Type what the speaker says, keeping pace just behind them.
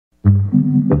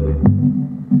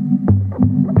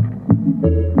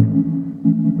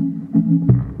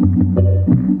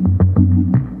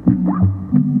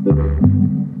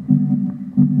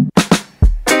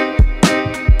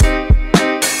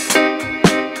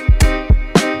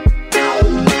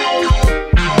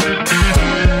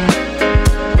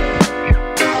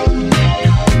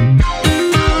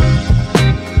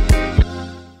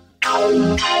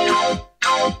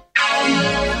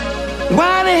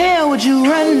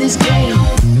this game.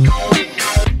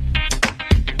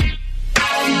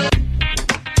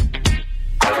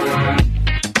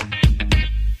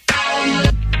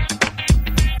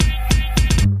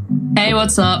 Hey,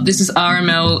 what's up? This is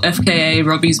RML, FKA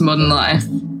Robbie's Modern Life.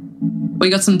 We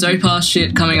got some dope-ass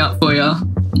shit coming up for ya,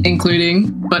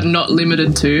 including, but not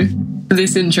limited to,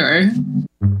 this intro.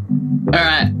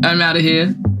 Alright, I'm out of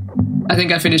here. I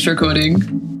think I finished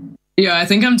recording. Yeah, I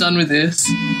think I'm done with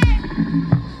this.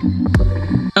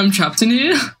 I'm trapped in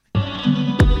here?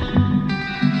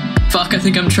 Fuck, I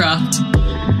think I'm trapped.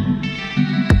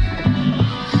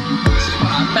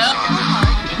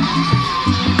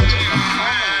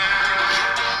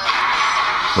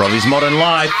 Robbie's Modern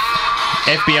Life,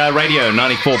 FBI Radio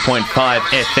 94.5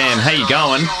 FM. How you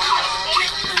going?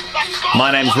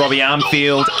 My name's Robbie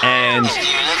Armfield, and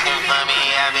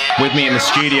with me in the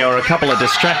studio are a couple of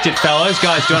distracted fellows.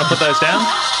 Guys, do you want to put those down?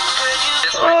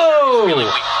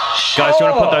 Oh! Guys, do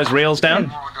you want to put those reels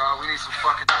down?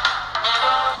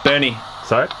 Bernie.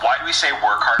 Sorry? Why do we say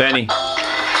work hard? Bernie.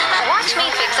 Watch me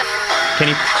fix it. Can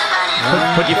you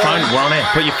put your phone, we're on air.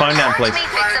 Put your phone down, please.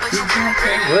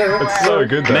 It's so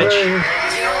good, though. Mitch.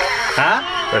 Huh?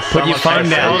 Put your phone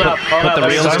down. Put the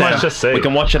reels down. We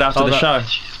can watch it after the show.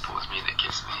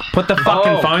 Put the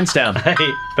fucking phones down. Hey,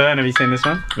 Bern, have you seen this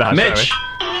one? No, Mitch.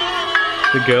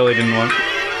 The girl he didn't want.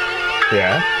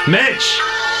 Yeah. Mitch.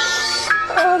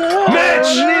 Mitch.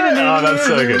 Oh, that's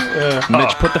so good. Yeah.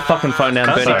 Mitch, put the fucking phone down,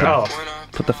 Bernie.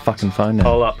 Put the fucking phone down.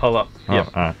 Hold up. Yep.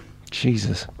 All right.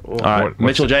 Jesus. All right.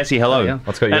 Mitchell JC, hello. Yeah.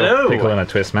 Let's go. Your pickle in a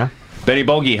twist, man. Benny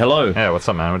Bolgi, hello. Yeah, what's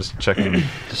up, man? We're just checking. my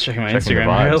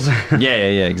Instagram reels. yeah,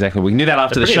 exactly. We can do that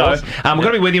after the show. Awesome. We're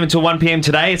going to be with you until 1 p.m.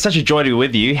 today. It's such a joy to be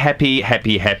with you. Happy.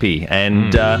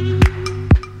 And,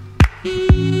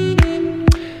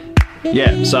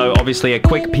 yeah, so obviously a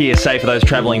quick PSA for those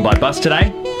travelling by bus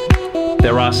today.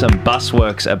 There are some bus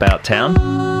works about town.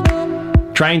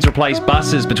 Trains replace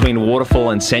buses between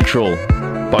Waterfall and Central,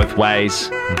 both ways.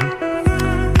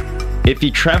 If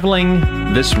you're travelling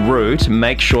this route,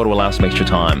 make sure to allow some extra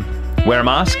time. Wear a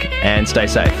mask and stay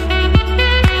safe.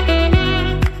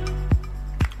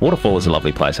 Waterfall is a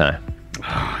lovely place, huh?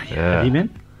 Oh, yeah. Have you been?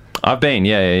 I've been,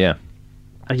 yeah.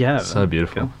 Yeah. So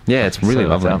beautiful. Cool. Yeah, it's really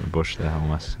lovely. Out in the bush there,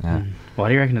 almost. Yeah. Why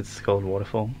do you reckon it's called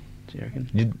Waterfall? Do you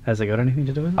reckon? Has it got anything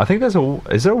to do with it? I think is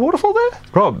there a waterfall there?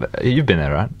 Rob, you've been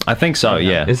there, right? I think so,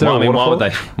 yeah. Is there a waterfall?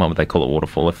 Why would they call it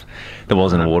waterfall if there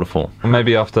wasn't a waterfall?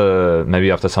 Maybe after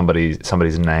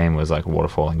somebody's name was like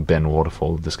Waterfall, like Ben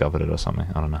Waterfall discovered it or something.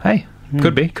 I don't know. Hey,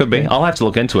 could be. Yeah. I'll have to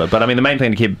look into it. But I mean, the main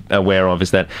thing to keep aware of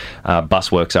is that bus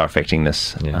works are affecting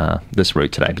this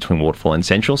route today between Waterfall and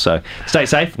Central. So stay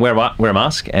safe, wear a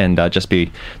mask, and just be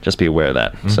aware of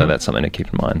that. So that's something to keep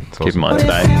in mind. Keep in mind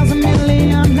today.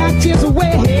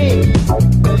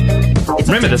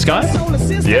 Remember this guy?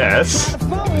 Yes.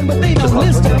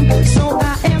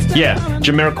 Yeah,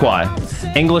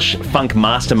 Jamiroquai, English funk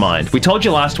mastermind. We told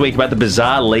you last week about the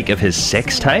bizarre leak of his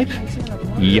sex tape.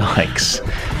 Yikes.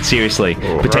 Seriously.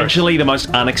 Potentially the most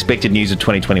unexpected news of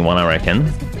 2021, I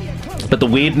reckon. But the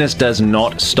weirdness does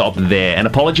not stop there. An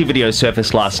apology video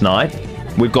surfaced last night.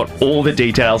 We've got all the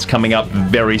details coming up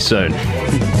very soon.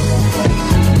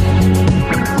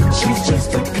 She's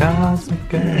just a cosmic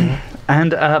girl.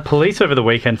 And police over the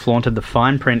weekend flaunted the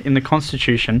fine print in the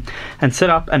Constitution and set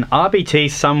up an RBT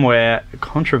somewhere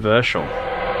controversial.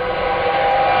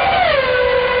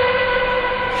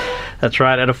 That's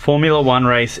right, at a Formula One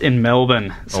race in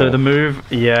Melbourne. So the move,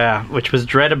 which was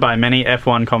dreaded by many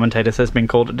F1 commentators, has been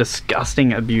called a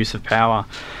disgusting abuse of power.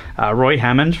 Roy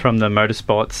Hammond from the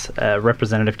Motorsports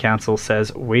Representative Council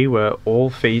says, we were all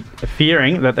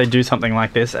fearing that they'd do something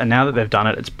like this, and now that they've done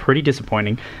it, it's pretty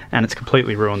disappointing, and it's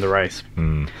completely ruined the race.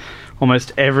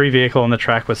 Almost every vehicle on the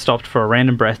track was stopped for a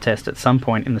random breath test at some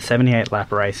point in the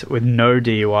 78-lap race, with no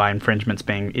DUI infringements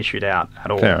being issued out at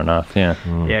all. Fair enough, yeah.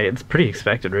 Yeah, it's pretty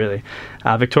expected, really.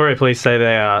 Victoria Police say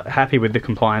they are happy with the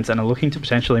compliance and are looking to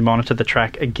potentially monitor the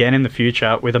track again in the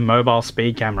future with a mobile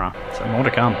speed camera. So more to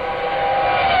come.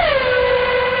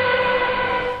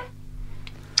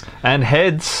 And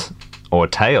heads or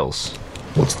tails?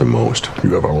 What's the most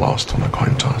you ever lost on a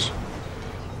coin toss?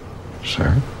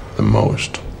 Sir? The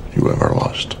most you ever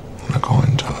lost on a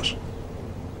coin toss?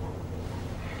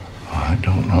 I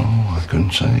don't know. I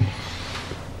couldn't say.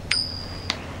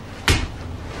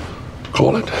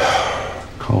 Call it.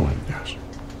 Call it? Yes.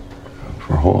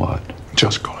 For what?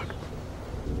 Just call it.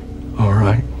 All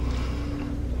right.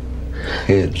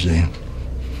 Heads, then.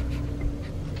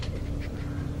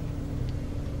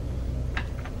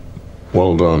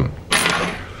 Well done.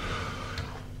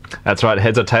 That's right,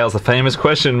 heads or tails, the famous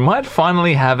question might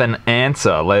finally have an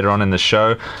answer. Later on in the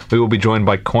show, we will be joined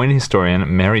by coin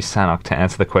historian Mary Sanok to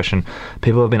answer the question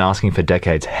people have been asking for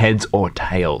decades, heads or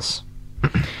tails.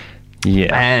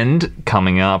 Yeah. And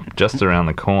coming up just around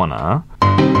the corner...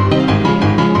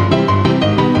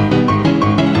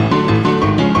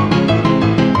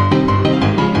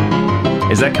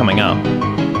 Is that coming up?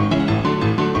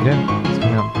 Yeah, it's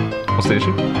coming up. What's the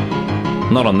issue?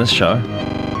 Not on this show.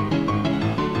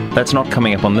 That's not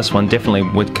coming up on this one. Definitely,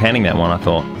 we're canning that one, I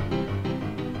thought.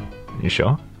 You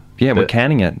sure? Yeah, we're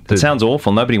canning it. It sounds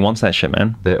awful. Nobody wants that shit,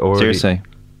 man. Seriously.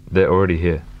 They're already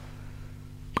here.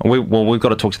 We've got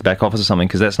to talk to the back office or something,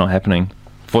 because that's not happening.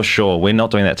 For sure. We're not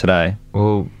doing that today.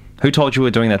 Well... Who told you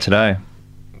we're doing that today?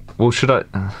 Well, should I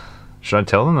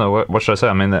tell them, or what should I say?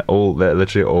 I mean, they're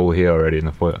literally all here already in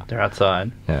the foyer. They're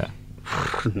outside. Yeah.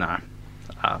 No.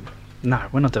 No,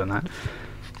 we're not doing that.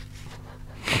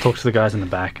 I'll talk to the guys in the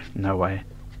back. No way.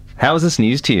 How is this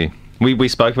news to you? We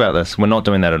spoke about this. We're not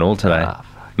doing that at all today.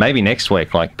 Maybe next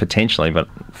week, like, potentially, but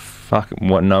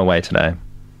no way today.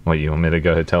 What, you want me to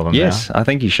go tell them Yes, now? I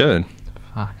think you should.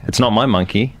 Fuck. It's not my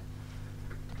monkey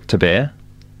to bear.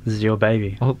 This is your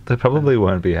baby. Well, they probably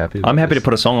won't be happy. I'm happy to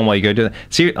put a song on while you go do that.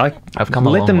 See, I've come a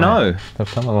let long them way. know. I've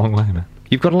come a long way, man.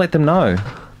 You've got to let them know.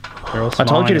 I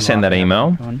told you to send that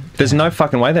email. There's no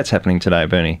fucking way that's happening today,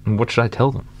 Bernie. What should I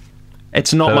tell them?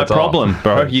 It's not my problem,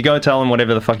 bro. You go tell them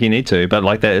whatever the fuck you need to, but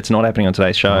like that, it's not happening on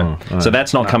today's show. So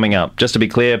that's not coming up. Just to be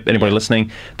clear, anybody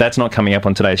listening, that's not coming up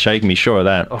on today's show. You can be sure of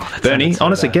that. Bernie,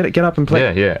 honestly, get up and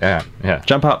play. Yeah.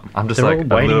 Jump up. I'm just They're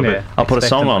like all a little waiting bit. there. I'll put a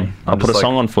song on. I'll put a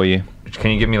song on for you.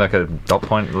 Can you give me like a dot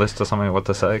point list or something of what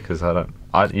to say? Because I don't.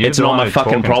 It's not my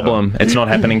fucking problem. It's not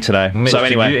happening today. So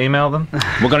anyway, you email them.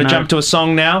 we're going to jump to a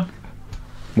song now.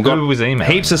 We've got Who was emailing?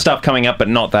 heaps of stuff coming up, but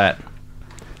not that.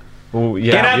 Well,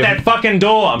 yeah, Get out that fucking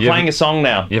door! I'm playing a song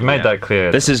now. You've made that clear.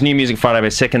 This is New Music Friday by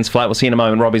Seconds Flat. We'll see you in a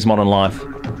moment. Robbie's Modern Life.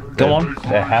 Go on.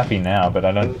 They're happy now, but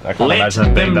I can't Let imagine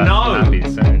them being them that know. happy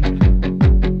soon.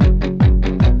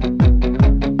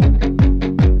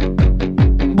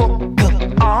 Woke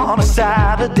up on a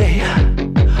Saturday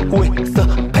with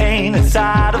the pain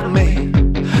inside of me.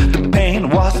 The pain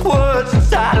was words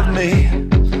inside of me,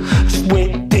 just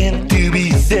waiting to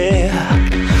be said.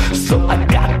 So I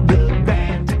got the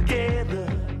band together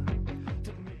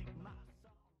to make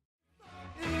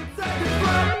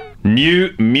my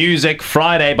New Music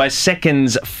Friday by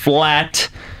Seconds Flat.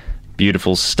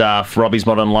 Beautiful stuff. Robbie's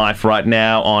Modern Life right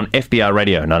now on FBR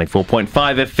Radio 94.5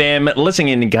 FM. Listening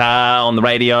in the car, on the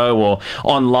radio, or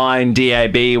online,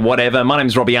 DAB, whatever. My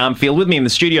name's Robbie Armfield. With me in the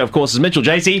studio, of course, is Mitchell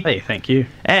Jacey. Hey, thank you.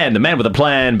 And the man with a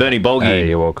plan, Bernie Bolgi. Hey,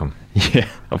 you're welcome. Yeah,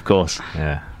 of course.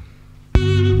 Yeah.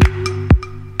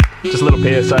 Just a little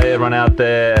PSA, everyone out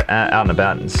there, out and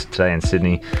about today in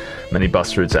Sydney. Many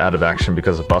bus routes are out of action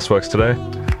because of bus works today.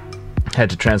 Head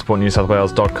to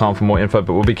transportnewsouthwales.com for more info,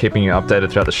 but we'll be keeping you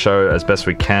updated throughout the show as best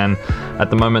we can. At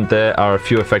the moment, there are a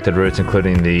few affected routes,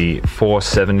 including the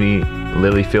 470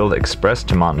 Lilyfield Express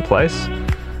to Martin Place.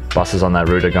 Buses on that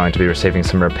route are going to be receiving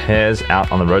some repairs out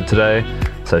on the road today,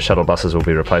 so shuttle buses will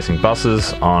be replacing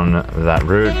buses on that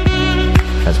route.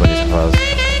 That's what you suppose.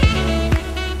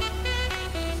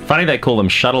 Funny they call them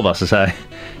shuttle buses, hey?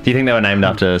 Do you think they were named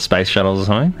after space shuttles or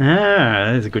something?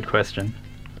 That is a good question.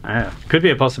 Could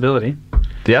be a possibility.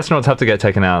 The astronauts have to get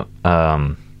taken out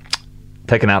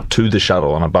to the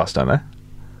shuttle on a bus, don't they?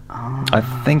 I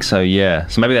think so, yeah.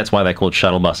 So maybe that's why they're called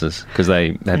shuttle buses, because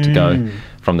they have to go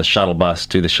from the shuttle bus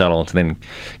to the shuttle to then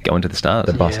go into the stars.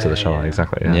 The bus to the shuttle,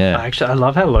 exactly. Yeah. Yeah. Actually, I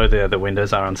love how low the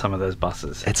windows are on some of those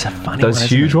buses. It's a funny Those one,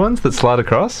 isn't huge it? ones that slide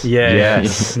across? Yeah.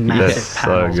 Yes. Massive That's so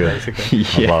panels, good.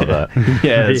 basically. Yeah. I love that.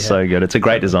 Yeah, it's Yeah. so good. It's a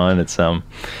great design. It's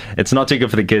not too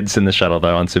good for the kids in the shuttle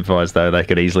though. Unsupervised though, they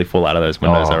could easily fall out of those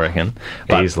windows. Oh, I reckon.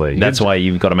 But easily. That's why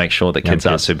you've got to make sure that kids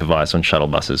Young are kids. supervised on shuttle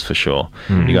buses for sure.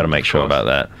 You got to make sure about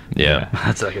that. Yeah.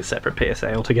 That's like a separate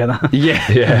PSA altogether. Yeah,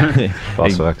 Yeah.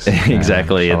 Bus works.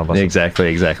 Exactly, Yeah, shuttle buses.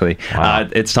 exactly. Wow.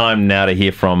 It's time now to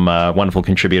hear from a wonderful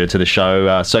contributor to the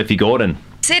show, Sophie Gordon.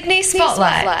 Sydney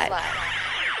Spotlight.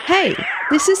 Hey,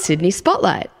 this is Sydney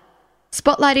Spotlight.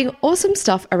 Spotlighting awesome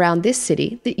stuff around this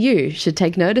city that you should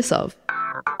take notice of.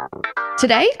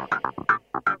 Today,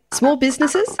 small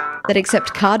businesses that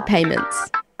accept card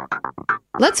payments.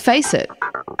 Let's face it,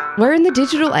 we're in the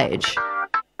digital age,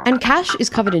 and cash is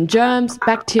covered in germs,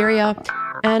 bacteria,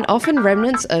 and often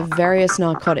remnants of various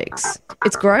narcotics.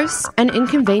 It's gross and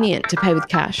inconvenient to pay with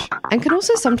cash, and can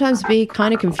also sometimes be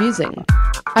kind of confusing.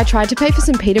 I tried to pay for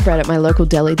some pita bread at my local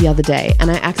deli the other day, and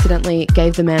I accidentally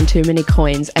gave the man too many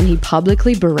coins, and he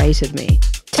publicly berated me.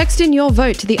 Text in your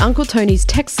vote to the Uncle Tony's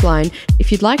text line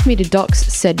if you'd like me to dox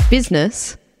said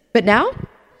business, But now,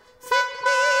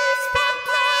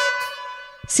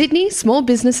 Sydney small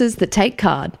businesses that take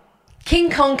card.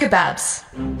 King Kong Kebabs.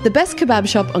 The best kebab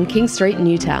shop on King Street,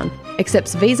 Newtown.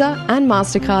 Accepts Visa and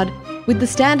MasterCard with the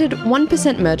standard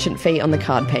 1% merchant fee on the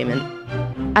card payment.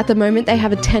 At the moment, they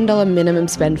have a $10 minimum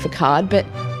spend for card, but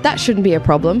that shouldn't be a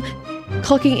problem.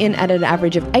 Clocking in at an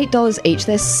average of $8 each,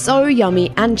 they're so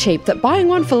yummy and cheap that buying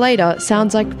one for later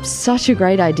sounds like such a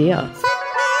great idea.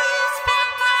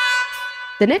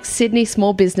 The next Sydney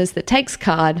small business that takes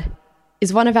card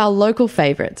is one of our local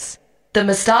favourites, the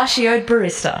Mustachioed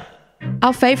Barista.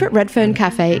 Our favourite Redfern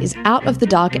Cafe is out of the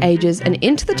dark ages and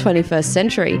into the 21st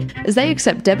century, as they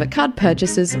accept debit card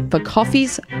purchases for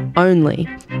coffees only.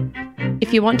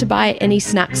 If you want to buy any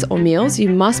snacks or meals, you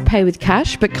must pay with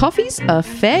cash, but coffees are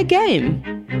fair game.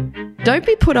 Don't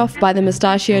be put off by the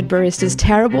Mustachioed Barista's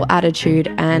terrible attitude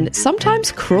and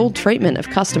sometimes cruel treatment of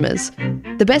customers.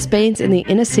 The best beans in the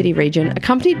inner city region,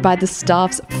 accompanied by the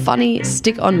staff's funny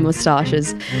stick-on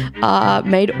moustaches, are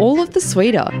made all of the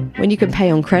sweeter when you can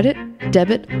pay on credit,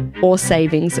 debit, or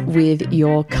savings with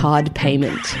your card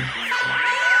payment.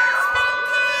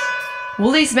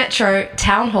 Woolies Metro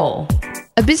Town Hall.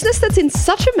 A business that's in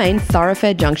such a main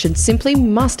thoroughfare junction simply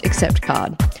must accept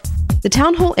card. The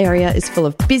Town Hall area is full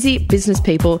of busy business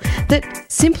people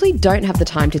that simply don't have the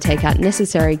time to take out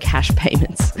necessary cash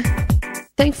payments.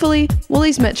 Thankfully,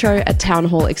 Woolies Metro at Town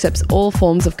Hall accepts all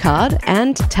forms of card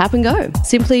and tap and go.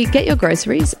 Simply get your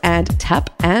groceries and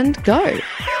tap and go.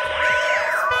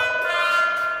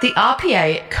 The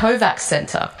RPA COVAX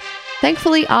Centre.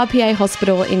 Thankfully, RPA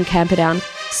Hospital in Camperdown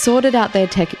sorted out their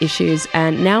tech issues,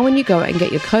 and now when you go and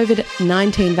get your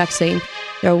COVID-19 vaccine,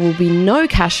 there will be no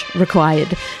cash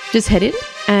required. Just head in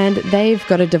and they've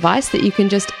got a device that you can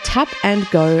just tap and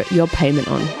go your payment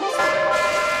on.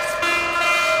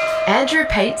 Andrew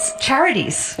Paints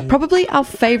Charities. Probably our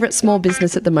favourite small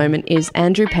business at the moment is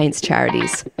Andrew Paints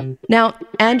Charities. Now,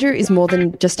 Andrew is more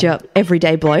than just your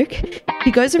everyday bloke.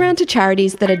 He goes around to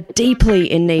charities that are deeply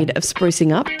in need of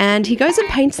sprucing up, and he goes and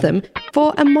paints them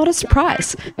for a modest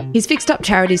price. He's fixed up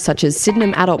charities such as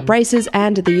Sydenham Adult Braces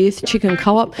and the Youth Chicken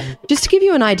Co-op, just to give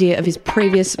you an idea of his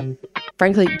previous,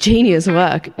 frankly, genius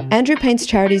work. Andrew Paints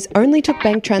Charities only took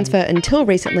bank transfer until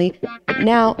recently, but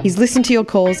now he's listened to your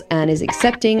calls and is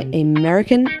accepting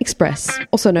American Express,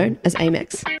 also known as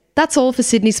Amex. That's all for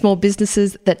Sydney small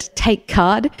businesses that take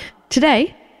card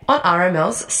today on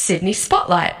RML's Sydney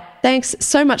Spotlight. Thanks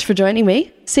so much for joining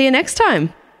me. See you next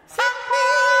time.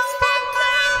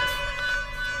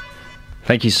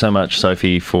 Thank you so much,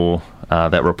 Sophie, for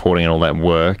that reporting and all that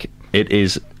work. It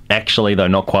is actually, though,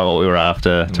 not quite what we were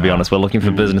after, to be honest. We're looking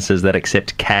for businesses that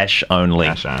accept cash only.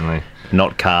 Cash only.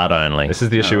 Not card only. This is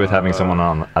the issue with having someone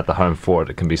on at the home fort.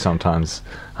 It can be sometimes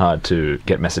hard to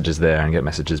get messages there and get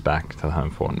messages back to the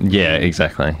home fort. Yeah,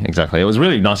 exactly. It was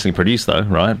really nicely produced, though,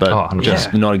 right? But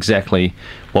just not exactly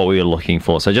what we were looking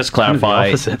for. So just to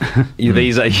clarify,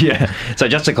 these are So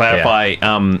just to clarify,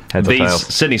 these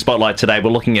Sydney Spotlight today,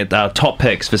 we're looking at our top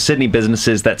picks for Sydney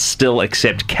businesses that still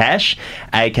accept cash,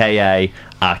 aka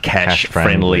are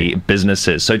cash-friendly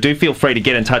businesses. So do feel free to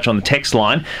get in touch on the text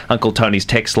line, Uncle Tony's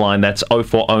text line. That's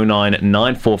 0409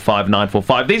 945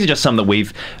 945. These are just some that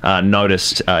we've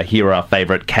noticed. Here are our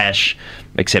favourite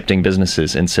cash-accepting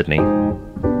businesses in Sydney.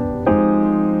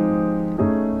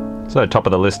 So top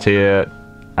of the list here,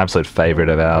 absolute favourite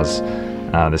of ours,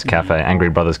 this cafe, Angry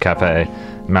Brothers Cafe,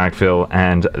 Marrickville,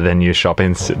 and their new shop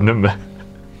in Sydenham.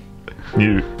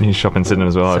 New shop in Sydenham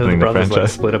as well. So opening the brothers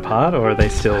franchise. split apart, or are they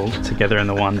still together in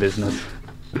the one business?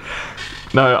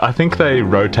 No, I think they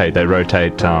rotate.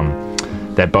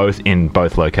 They're both in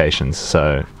both locations.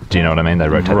 So do you know what I mean? They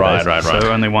rotate. Right.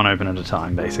 So only one open at a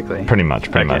time, basically. Pretty much.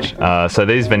 So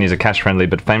these venues are cash friendly,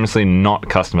 but famously not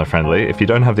customer friendly. If you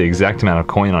don't have the exact amount of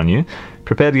coin on you,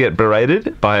 prepare to get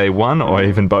berated by one or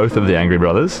even both of the Angry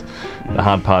Brothers. The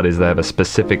hard part is they have a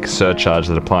specific surcharge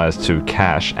that applies to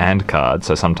cash and card,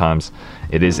 so sometimes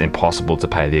it is impossible to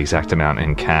pay the exact amount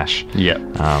in cash. Yeah.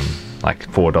 Like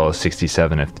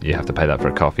 $4.67 if you have to pay that for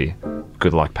a coffee.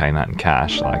 Good luck paying that in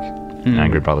cash.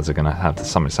 Angry Brothers are going to have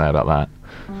something to say about that.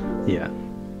 Yeah.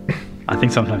 I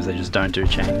think sometimes they just don't do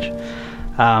change.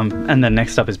 And then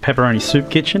next up is Pepperoni Soup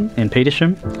Kitchen in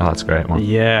Petersham. Oh, that's a great one.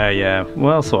 Yeah.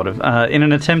 Well, sort of. In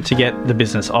an attempt to get the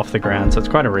business off the ground, so it's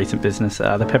quite a recent business,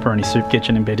 the Pepperoni Soup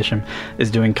Kitchen in Petersham is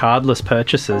doing cardless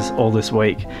purchases all this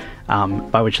week,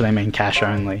 by which they mean cash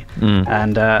only.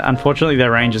 And unfortunately,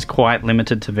 their range is quite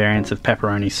limited to variants of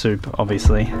pepperoni soup,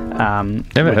 obviously.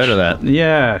 Never heard of that.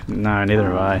 Yeah, no, neither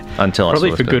have I. Until I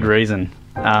Probably saw for it. good reason.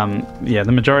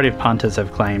 The majority of punters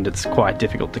have claimed it's quite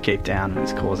difficult to keep down and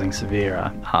it's causing severe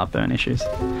heartburn issues.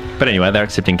 But anyway, they're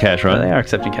accepting cash, right? They are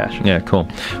accepting cash. Yeah, cool.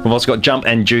 We've also got Jump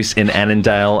and Juice in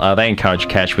Annandale. They encourage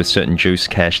cash with certain juice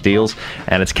cash deals,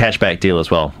 and it's a cashback deal as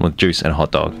well with juice and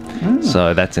hot dog.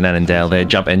 So that's in Annandale there.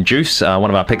 Jump and Juice, one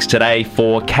of our picks today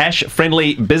for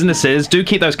cash-friendly businesses. Do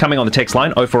keep those coming on the text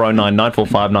line, 0409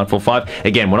 945 945.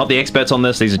 Again, we're not the experts on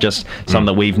this. These are just some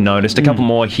that we've noticed. A couple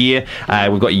more here.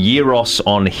 We've got Euros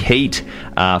on Heat,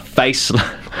 Face...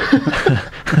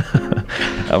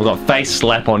 We've got Face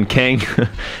Slap on King.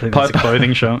 It's a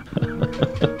clothing shop.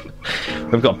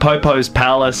 We've got Popo's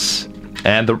Palace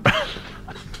and the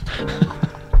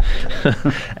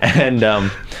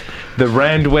the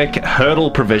Randwick Hurdle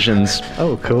Provisions.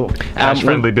 Oh, cool.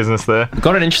 Cash-friendly business there.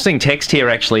 Got an interesting text here,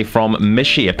 actually, from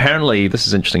Mishy. Apparently, this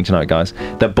is interesting to know, guys.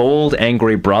 The bald,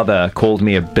 angry brother called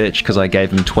me a bitch because I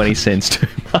gave him 20 cents too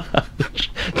much.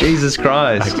 Jesus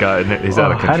Christ. That guy, he's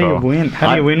out of control. How do you win?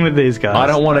 How do you win with these guys? I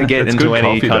don't want to get It's into good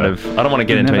any coffee, kind though. of... I don't want to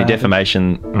get into any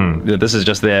defamation. This is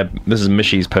just this is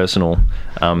Mishy's personal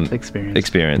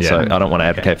experience. So Yeah. I don't want to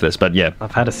advocate for this, but yeah.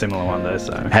 I've had a similar one though,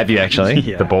 so... Have you actually?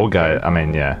 Yeah. The bald guy, I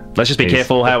mean, yeah. Let's just be He's-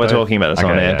 careful how we're talking about this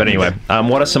on Okay, air. yeah. But anyway,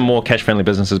 what are some more cash-friendly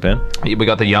businesses, Ben? We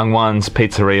got the Young Ones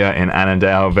Pizzeria in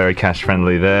Annandale, very cash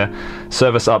friendly there.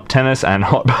 Service Up Tennis and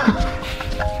Hot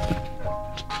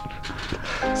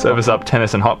Service Up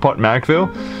Tennis and Hot Pot, Marrickville.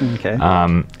 Okay.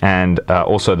 And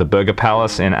also the Burger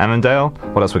Palace in Annandale.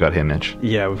 What else we got here, Mitch?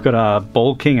 Yeah, we've got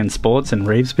Ball King and Sports in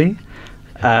Revesby.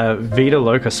 Vita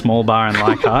Loca Small Bar in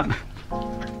Leichhardt.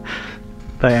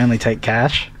 They only take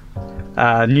cash.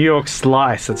 New York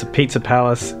Slice, it's a pizza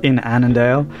palace in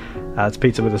Annandale. It's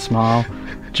pizza with a smile.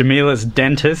 Jamila's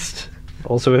Dentist,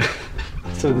 also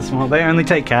with a smile. They only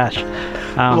take cash.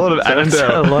 A lot of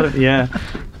Annandale. A lot of, yeah.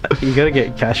 You got to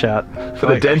get cash out For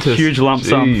the dentist. Huge lump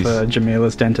sum Jeez. for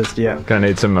Jamila's Dentist. Yeah, Gonna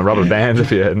need some rubber bands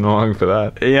if you're heading along for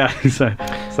that. yeah. So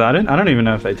I don't even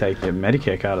know if they take your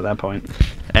Medicare card at that point.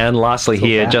 And lastly It's all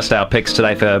here, cash. just our picks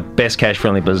today for best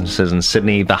cash-friendly businesses in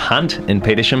Sydney. The Hunt in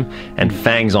Petersham and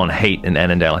Fangs on Heat in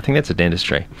Annandale. I think that's a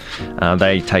dentistry.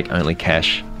 They take only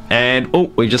cash. And,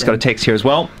 we've just got a text here as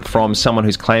well from someone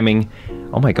who's claiming,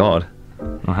 oh my God,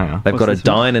 Oh, hang on. they've got a this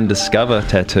one? Dine and Discover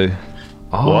tattoo.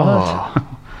 Oh.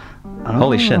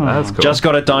 Holy shit. That's cool. Just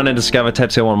got a Dine and Discover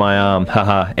tattoo on my arm.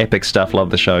 Haha, epic stuff. Love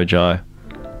the show, Joe.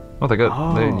 Well, they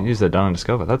use their Dine and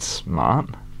Discover. That's smart.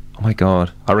 Oh my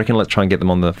God. I reckon let's try and get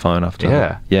them on the phone after.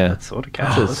 Yeah. Yeah. Sort of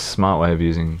That's cash. a smart way of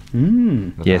using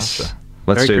the Yes. pasta.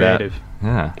 Let's Very do creative. that.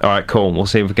 Yeah. All right, cool. We'll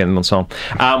see if we get them on song.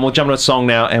 We'll jump into a song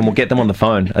now and we'll get them on the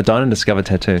phone. A Dine and Discover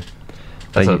tattoo.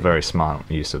 That's They- a very smart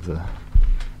use of the...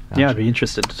 Yeah, I'd be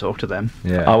interested to talk to them.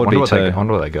 Yeah. I would be what too. I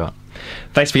wonder what they got.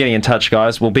 Thanks for getting in touch,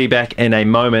 guys. We'll be back in a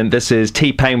moment. This is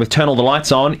T-Pain with Turn All the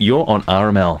Lights On. You're on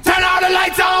RML. Turn all the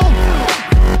lights on.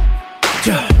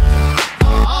 Yeah.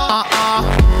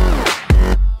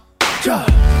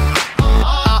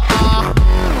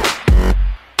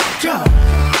 Yeah. Yeah.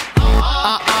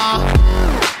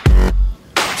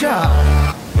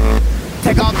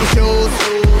 Take off your shoes.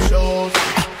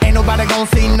 Ain't nobody gonna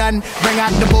see nothing. Bring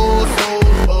out the booze.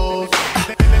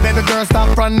 Baby girl,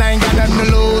 stop front. I ain't got nothing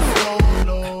to lose.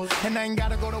 And I ain't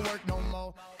gotta go to work no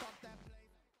more.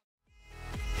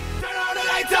 Turn all the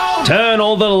lights on. Turn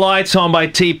All the Lights On by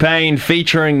T-Pain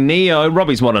featuring Neo,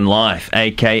 Robbie's Modern Life,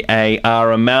 a.k.a.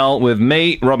 RML, with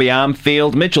me, Robbie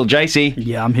Armfield, Mitchell Jacey,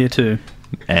 Yeah, I'm here too.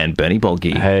 and Bernie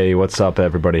Bolgi. Hey, what's up,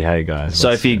 everybody? Hey, guys.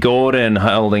 Sophie Gordon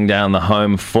holding down the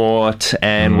home fort,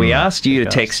 and we asked you to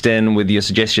text in with your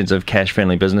suggestions of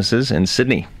cash-friendly businesses in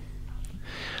Sydney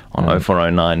on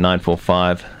 0409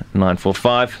 945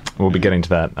 945. We'll be getting to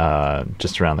that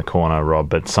just around the corner, Rob,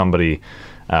 but somebody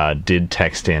did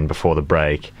text in before the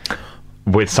break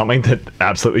with something that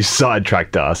absolutely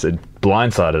sidetracked us. It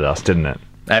blindsided us, didn't it?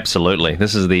 Absolutely.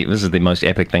 This is the most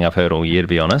epic thing I've heard all year, to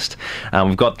be honest.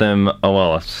 We've got them...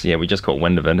 we just caught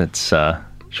wind of it. It's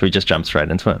should we just jump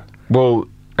straight into it? Well,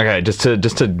 okay, just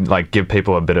to like give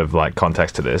people a bit of like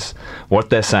context to this, what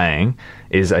they're saying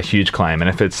is a huge claim, and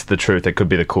if it's the truth, it could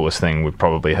be the coolest thing we've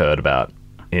probably heard about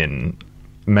in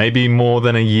maybe more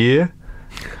than a year.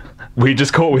 We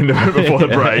just caught wind of it before the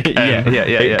break. and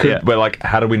Yeah. We're like,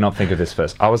 how did we not think of this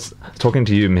first? I was talking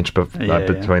to you, Mitch, Yeah.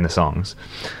 between the songs,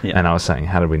 Yeah. and I was saying,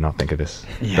 how did we not think of this?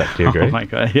 Yeah. Do you agree? Oh my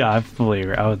God. Yeah, I fully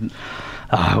agree.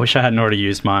 I wish I hadn't already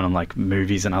used mine on like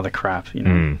movies and other crap. You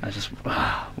know, I just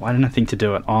why didn't I think to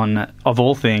do it on? Of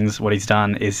all things, what he's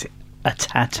done is a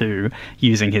tattoo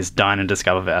using his Dine and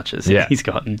Discover vouchers he's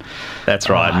gotten. That's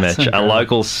right, Mitch. so a good.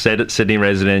 local Sydney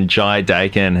resident, Jai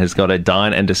Dakin, has got a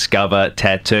Dine and Discover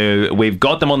tattoo. We've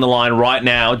got them on the line right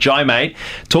now. Jai, mate,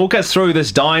 talk us through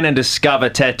this Dine and Discover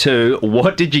tattoo.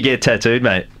 What did you get tattooed,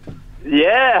 mate?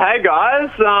 Yeah, hey guys.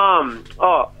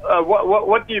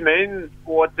 What do you mean?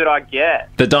 What did I get?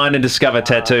 The Dine and Discover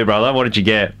tattoo, brother. What did you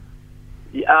get?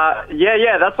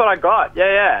 Yeah, that's what I got.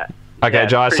 Yeah. Okay, Yeah,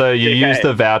 Jai, so you pretty used sick,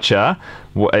 the voucher.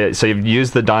 So you've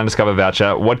used the Dine Discover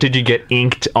voucher. What did you get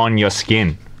inked on your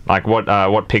skin? Like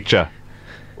what picture?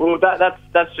 Well,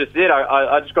 that's just it.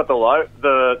 I just got the logo,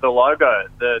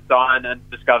 the Dine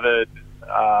and Discovered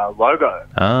logo,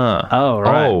 Oh,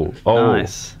 right. Oh.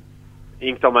 Nice.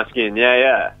 inked on my skin.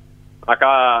 Yeah. Like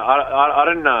I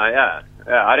didn't know. Yeah.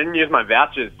 I didn't use my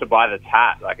vouchers to buy the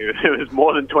tat. Like it was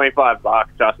more than $25.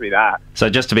 Trust me that.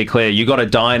 So just to be clear, you got a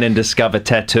Dine and Discover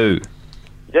tattoo.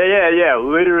 Yeah.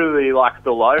 Literally like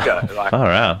the logo. Like, Oh,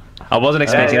 wow. I wasn't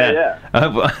expecting yeah. that.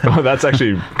 Oh, that's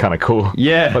actually kind of cool.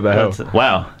 Yeah. What the hell?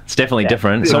 Wow. It's definitely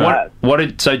different. So Yeah. what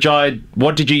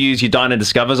did you use your Dine and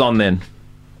Discovers on then?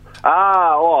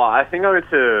 I think I went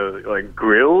to like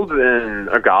Grilled in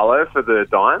Ogalo for the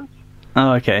Dines.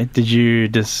 Oh, okay. Did you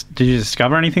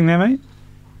discover anything there, mate?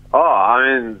 Oh,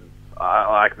 I mean,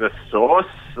 like the sauce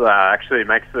actually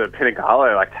makes the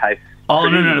Pinagalo like taste. Oh,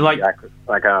 pretty, no, like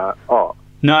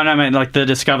No, mate. Like the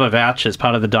Discover vouchers,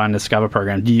 part of the Dine Discover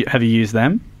program. Have you used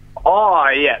them? Oh,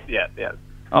 yeah.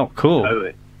 Oh, cool.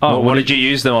 Totally. Oh, what did you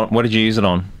use them on? What did you use it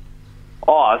on?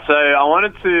 Oh, so I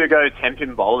wanted to go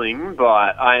 10-pin bowling, but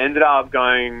I ended up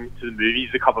going to the movies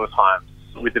a couple of times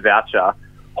with the voucher.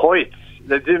 Hoyts,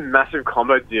 they did a massive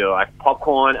combo deal, like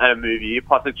popcorn and a movie,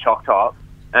 plus a choc top,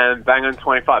 and bang on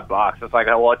 $25. It's like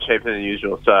a lot cheaper than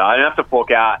usual. So I didn't have to fork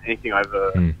out anything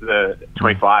over the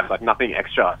 25, like nothing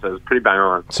extra. So it was pretty bang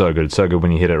on. So good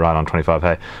when you hit it right on 25.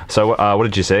 Hey, so what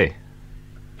did you see?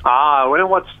 I went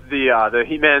and watched the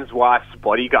He-Man's Wife's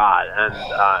Bodyguard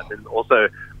and also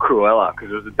Cruella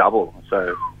because it was a double.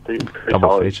 So pretty Double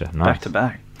solid. feature. Nice. Back to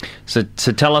back. So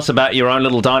tell us about your own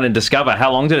little Dine and Discover.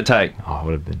 How long did it take? Oh, it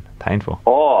would have been painful.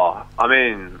 Oh, I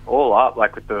mean, all up,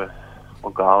 like with the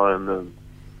Ogala and the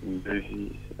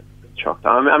movie chocked.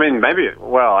 I mean, maybe,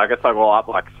 I guess like all up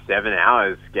like 7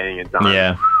 hours getting it done.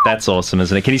 Yeah, that's awesome,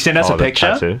 isn't it? Can you send us a the picture?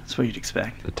 tattoo. That's what you'd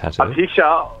expect. The tattoo. A picture?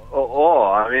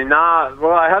 I mean, nah.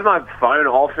 Well, I had my phone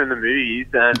off in the movies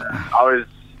and I was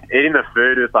eating the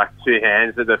food with like two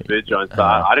hands at the food joint, so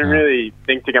I didn't really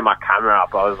think to get my camera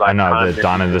up. I was like, I know, the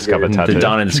Dine and Discover tattoo. The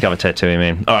Dine and Discover tattoo, you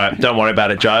mean? All right, don't worry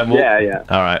about it, Joe. Yeah.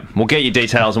 All right, we'll get your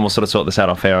details and we'll sort of sort this out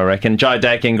off air, I reckon. Jai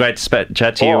Dakin, great to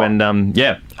chat to you, and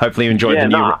hopefully you enjoyed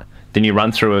the new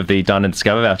run through of the Dine and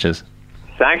Discover vouchers.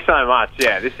 Thanks so much.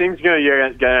 Yeah, this thing's going to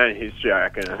go down in history, I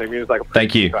reckon. I think it was like a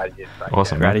Thank you. great idea.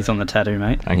 Awesome. Ratty's on the tattoo,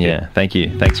 mate. Thank you. Thank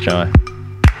you. Thanks, Jai.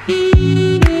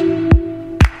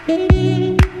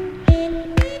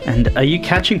 And are you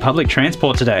catching public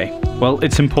transport today? Well,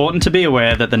 it's important to be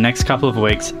aware that the next couple of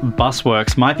weeks,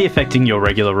 Busworks might be affecting your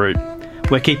regular route.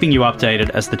 We're keeping you updated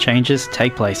as the changes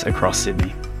take place across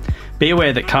Sydney. Be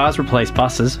aware that cars replace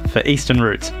buses for eastern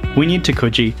routes, Wynyard to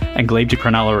Coogee and Glebe to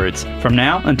Cronulla routes, from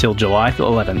now until July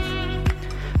 11th.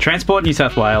 Transport New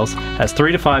South Wales has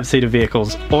 3 to 5 seater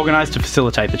vehicles organised to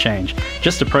facilitate the change.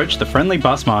 Just approach the friendly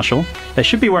bus marshal. They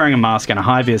should be wearing a mask and a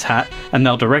high-vis hat, and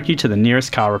they'll direct you to the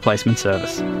nearest car replacement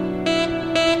service.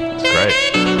 That's great.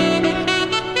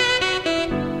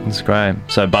 That's great.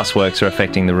 So Busworks are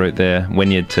affecting the route there,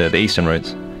 Wynyard to the eastern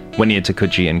routes, Wynyard to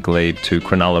Coogee and Glebe to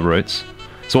Cronulla routes.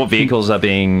 So what vehicles are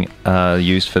being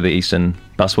used for the Eastern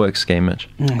Busworks scheme, Mitch?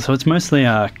 So it's mostly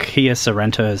Kia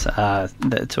Sorrentos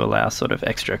to allow sort of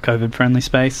extra COVID-friendly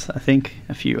space, I think.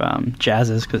 A few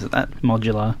Jazzes because of that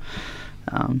modular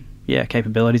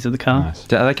capabilities of the car.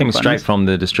 Nice. Are they coming straight from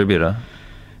the distributor?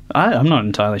 I'm not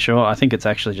entirely sure. I think it's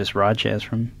actually just ride shares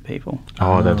from people.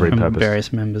 Oh, they've from repurposed.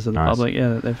 various members of the public.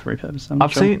 Yeah, they've repurposed.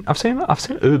 I've seen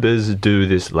Ubers do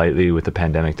this lately with the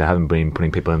pandemic. They haven't been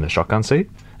putting people in the shotgun seat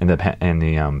and the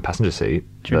passenger seat,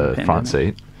 During the front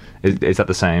seat. Is that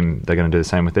the same? They're going to do the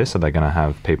same with this? Are they going to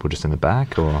have people just in the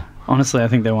back, or? Honestly, I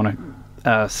think they want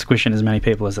to squish in as many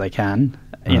people as they can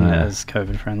in as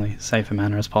COVID-friendly, safer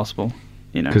manner as possible.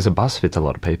 Because a bus fits a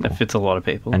lot of people. It fits a lot of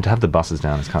people. And to have the buses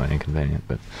down is kind of inconvenient,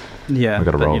 but yeah, we've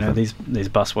got to roll with it. these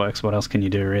Busworks, what else can you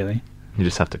do, really? You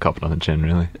just have to cop it on the chin,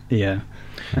 really. Yeah.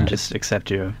 And just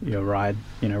accept your ride,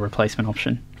 replacement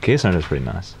option. Kia Sorrento's pretty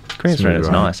nice. Kia Sorrento's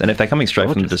nice. And if they're coming straight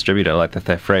from the distributor, like if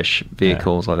they're fresh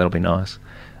vehicles, like that'll be nice.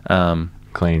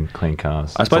 clean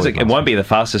cars. I suppose It's it always won't be the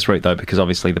fastest route, though, because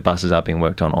obviously the buses are being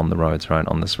worked on the roads, right,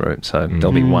 on this route. So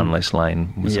there'll be one less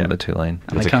lane with some of the 2 lane.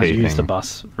 And It's they a can't key use thing. the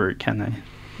bus route, can they?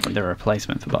 They're a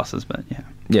replacement for buses, but yeah.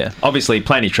 Yeah, obviously,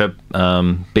 plan your trip,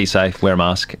 be safe, wear a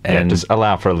mask, and just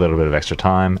allow for a little bit of extra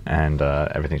time, and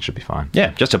everything should be fine.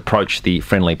 yeah, just approach the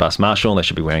friendly bus marshal. They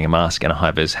should be wearing a mask and a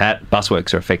high-vis hat. Bus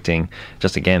works are affecting,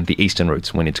 just again, the eastern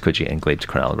routes, Wynyard to Coogee and Glebe to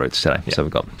Cronulla routes today. So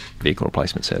we've got vehicle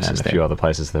replacement services And a there. few other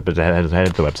places there, but head to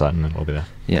the website and then we'll be there.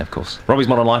 Yeah, of course. Robbie's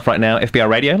Modern Life right now, FBR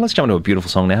Radio. Let's jump into a beautiful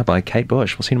song now by Kate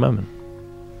Bush. We'll see you in a moment.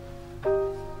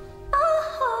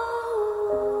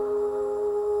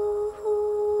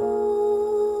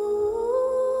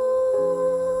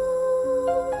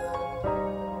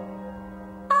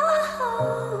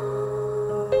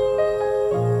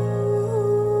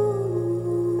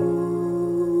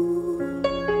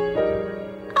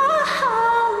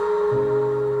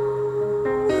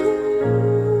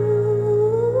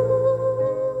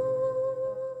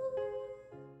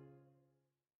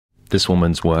 This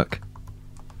woman's work.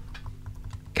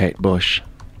 Kate Bush.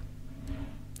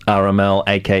 RML,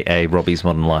 aka Robbie's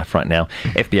Modern Life right now.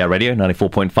 FBR Radio,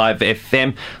 94.5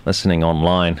 FM. Listening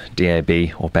online, DAB,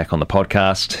 or back on the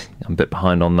podcast. I'm a bit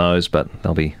behind on those, but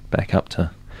they'll be back up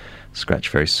to scratch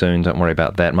very soon. Don't worry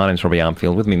about that. My name's Robbie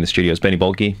Armfield. With me in the studio is Benny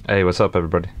Bolke. Hey, what's up,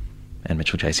 everybody? And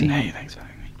Mitchell Jacey. Hey, thanks for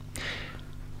having me.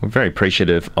 We're very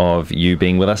appreciative of you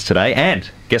being with us today. And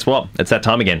guess what? It's that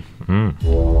time again.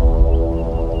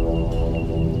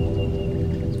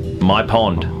 My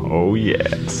Pond. Oh,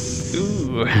 yes.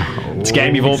 It's a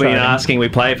game you've all been asking. We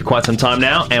play it for quite some time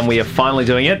now, and we are finally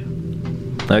doing it.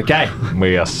 Okay.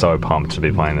 We are so pumped to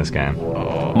be playing this game.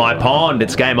 My Pond.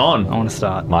 It's game on. I want to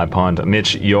start. My Pond.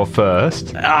 Mitch, you're first.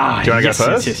 Do you want to yes, go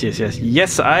first? Yes.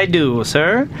 Yes, I do,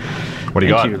 sir. What do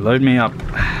you Thank got? you. Load me up.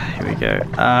 Here we go.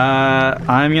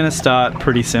 I'm going to start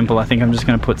pretty simple. I think I'm just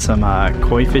going to put some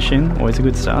koi fish in. Always a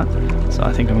good start. So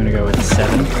I think I'm going to go with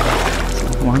 7.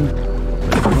 1.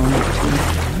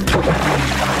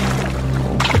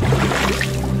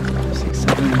 6,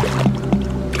 7.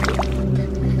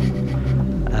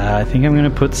 I think I'm going to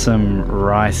put some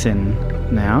rice in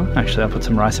now. Actually, I'll put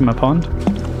some rice in my pond.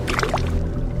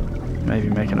 Maybe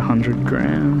make it 100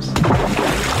 grams.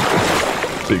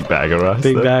 Big bag of rice.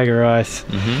 Big bag of rice.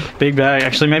 Big bag.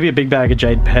 Actually, maybe a big bag of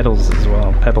jade petals as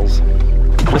well. Pebbles.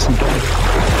 Just in case.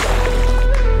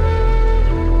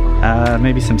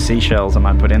 Maybe some seashells I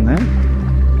might put in there.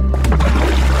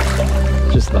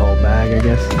 Just the whole bag, I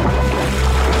guess.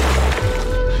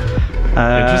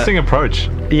 Interesting approach.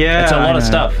 Yeah, It's a lot I of know.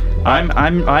 stuff.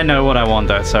 I know what I want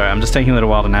though. Sorry, I'm just taking a little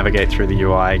while to navigate through the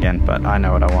UI again, but I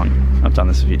know what I want. I've done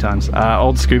this a few times.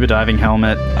 Old scuba diving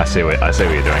helmet. I see what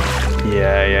you're doing.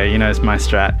 Yeah, you know it's my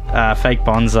strat. Fake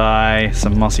bonsai,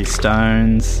 some mossy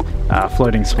stones,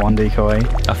 floating swan decoy.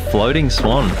 A floating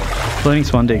swan. Floating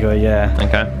swan decoy, yeah.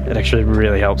 Okay. It actually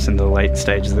really helps in the late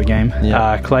stages of the game.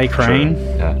 Yeah. Clay crane, True.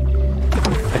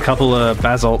 Yeah. a couple of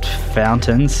basalt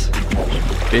fountains,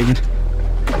 big.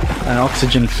 An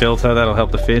oxygen filter, that'll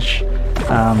help the fish.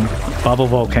 Bubble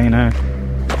volcano.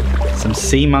 Some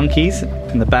sea monkeys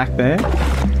in the back there.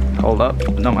 Hold up,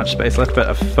 not much space left, but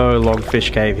a faux log fish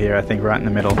cave here, I think, right in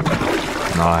the middle.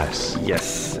 Nice.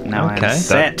 Yes, now Okay. I'm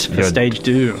set for You're- stage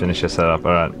 2. Finish your setup.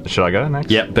 All right. Should I go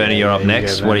next? Yep, Bernie, you're up you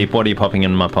next. go, What are you popping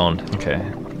in my pond? Okay.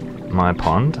 My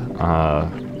pond.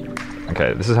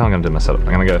 Okay, this is how I'm going to do my setup. I'm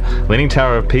going to go Leaning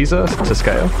Tower of Pisa to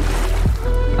scale.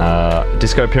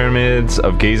 Disco Pyramids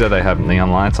of Giza. They have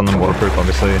neon lights on them, waterproof,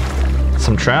 obviously.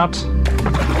 Some trout.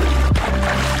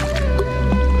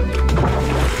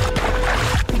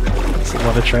 It's a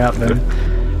lot of trout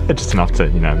then. Just enough to,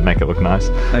 make it look nice.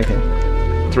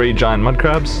 Okay. 3 giant mud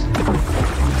crabs.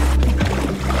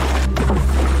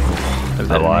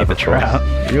 Alive, the of course.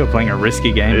 trout. You were playing a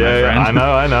risky game, my Yeah, friend.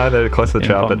 I know. They're close to the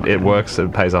trout, but Impossible. it works.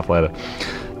 It pays off later.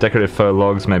 Decorative faux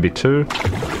logs, maybe 2.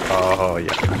 Oh,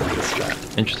 yeah. I know this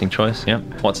strat. Interesting choice. Yep.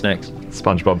 What's next?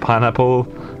 SpongeBob pineapple,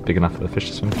 big enough for the fish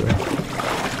to swim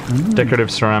through.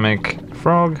 Decorative ceramic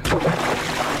frog.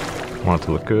 Want it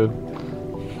to look good.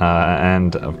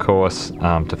 And of course,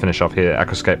 to finish off here,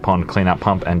 Aquascape pond clean-up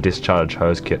pump and discharge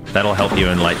hose kit. That'll help you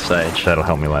in late stage. That'll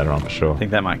help me later on for sure. I think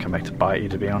that might come back to bite you,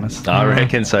 to be honest. I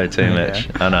reckon so too, Yeah. Mitch.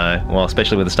 I know. Well,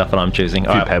 especially with the stuff that I'm choosing. A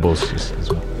All few right. pebbles as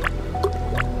well.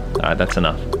 All right, that's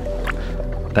enough.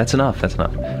 That's enough.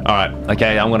 All right.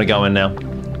 Okay, I'm going to go in now.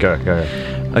 Go.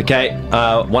 Okay,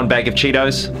 1 bag of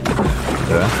Cheetos,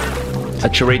 Yeah. a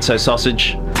chorizo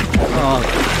sausage.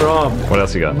 Oh, Rob. What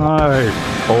else you got? No.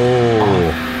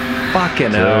 Oh, Fucking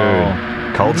dude.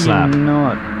 hell. Cold snap.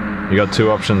 Not. You got 2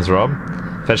 options, Rob.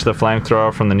 Fetch the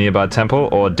flamethrower from the nearby temple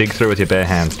or dig through with your bare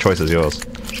hands. Choice is yours.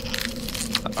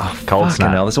 Cold Fucking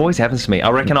snap. hell, this always happens to me. I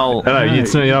reckon I'll... No, you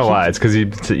know why? It's because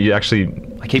you actually...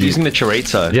 I keep using the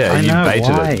chorizo. Yeah, I you know, baited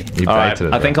why? it. You All right, baited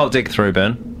it. I think I'll dig through,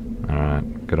 Ben. All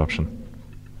right, good option.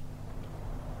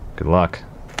 Good luck.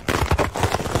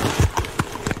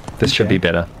 This should be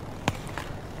better.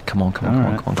 Come on. Come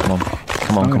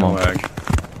on.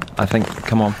 I think...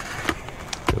 Come on.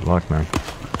 Good luck, man.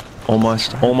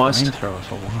 Almost. Flamethrower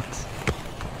for once.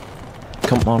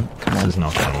 Come on. This is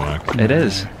not going to work. It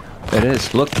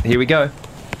is. Look, here we go.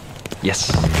 Yes.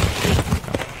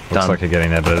 Looks Done. like you're getting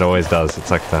there, but it always does.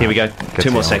 It's like the... Here we go. gets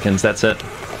 2 more you seconds. That's it.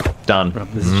 Done. Rob,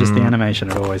 this is just the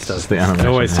animation. It always does. Just the this. animation, It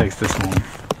always yeah. takes this long.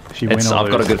 If you win or I've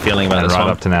got a lose. good feeling about And this right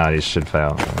one. up to now, you should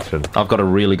fail. You should. I've got a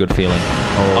really good feeling.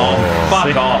 Oh,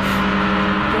 fuck off.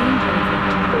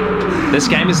 This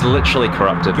game is literally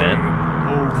corrupted,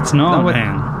 man. It's not, No, it-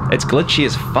 man. It's glitchy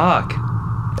as fuck.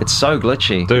 It's so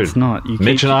glitchy. Dude, It's not. You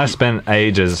Mitch keep- and I spent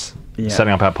ages Yeah.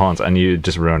 setting up our ponds, and you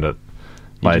just ruined it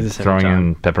by do this every throwing time.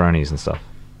 in pepperonis and stuff.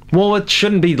 Well, it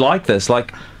shouldn't be like this.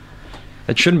 Like,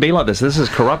 it shouldn't be like this. This is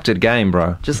corrupted game,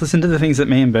 bro. Just listen to the things that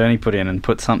me and Bernie put in and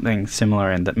put something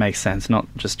similar in that makes sense, not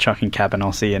just chucking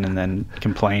cabanossi in and then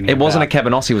complaining. It wasn't a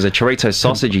about- cabanossi. It was a chorizo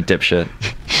sausage, you dipshit.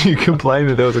 You complained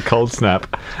that there was a cold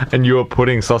snap, and you were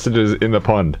putting sausages in the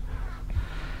pond.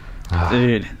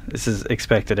 Dude, this is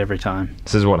expected every time.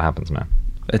 This is what happens, man.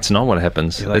 It's not what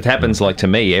happens. You're like- It happens like to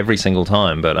me every single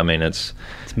time. But I mean, it's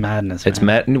It's madness. it's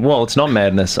man. mad. Well, it's not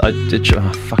madness.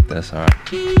 Fuck this. All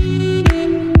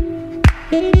right.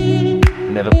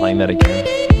 Never playing that again.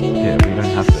 Yeah, we don't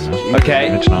have to. No? Okay.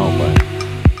 Mitch and I will play.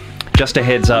 Just a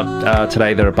heads up,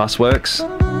 today there are busworks.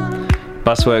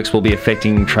 Busworks will be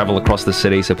affecting travel across the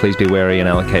city, so please be wary and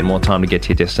allocate more time to get to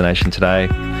your destination today.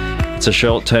 It's a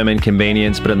short-term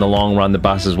inconvenience, but in the long run, the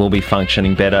buses will be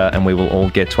functioning better and we will all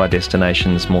get to our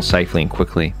destinations more safely and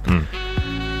quickly.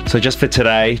 So just for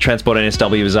today, Transport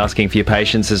NSW is asking for your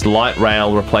patience as light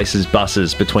rail replaces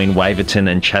buses between Waverton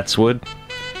and Chatswood.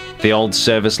 The old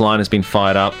service line has been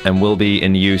fired up and will be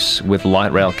in use with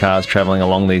light rail cars travelling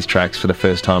along these tracks for the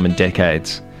first time in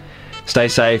decades. Stay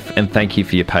safe and thank you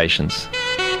for your patience.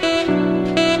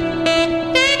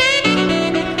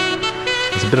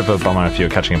 It's a bit of a bummer if you're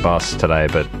catching a bus today,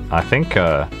 but I think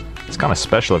it's kind of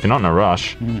special if you're not in a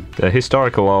rush. The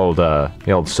historical the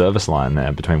old service line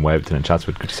there between Waverton and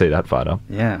Chatswood, good to see that fired up.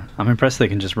 Yeah, I'm impressed they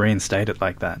can just reinstate it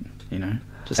like that, you know?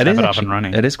 Just It have is it up actually- and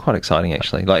running. It is quite exciting,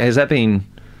 actually. Like, has that been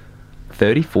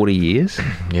 30, 40 years?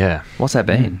 Yeah, What's that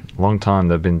been? long time.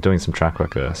 They've been doing some track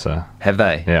work there, so Have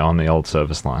they? yeah, on the old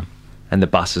service line. And the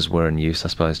buses were in use, I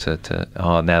suppose, to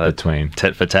now they're Between.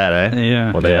 tit for tat, eh?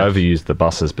 Yeah. Well, they Yeah. overused the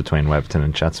buses between Waverton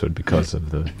and Chatswood because of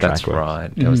the That's track work. right.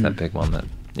 There was that big one that,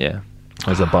 yeah.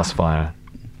 There's a bus fire.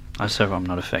 I just hope I'm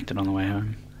not affected on the way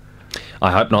home.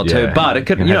 I hope not too, Yeah, but it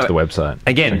could, you can you head know, to the website.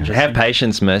 Again, have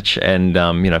patience, Mitch, and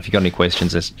you know, if you've got any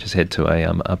questions, just head to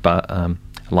a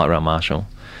light rail marshal.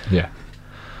 Yeah,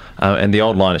 And the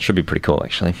old line, it should be pretty cool,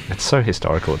 actually. it's so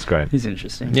historical. It's great. It's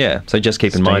interesting. Yeah, so just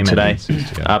keep in mind Steam today. engines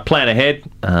used to go. Plan ahead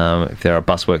if there are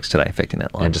bus works today affecting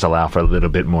that line. And just allow for a little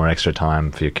bit more extra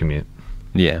time for your commute.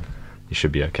 Yeah, You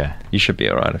should be okay. you should be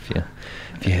all right if you're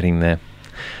heading there.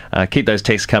 Keep those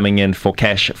texts coming in for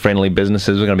cash-friendly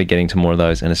businesses. We're going to be getting to more of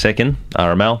those in a second.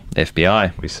 RML,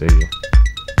 FBI. We see you.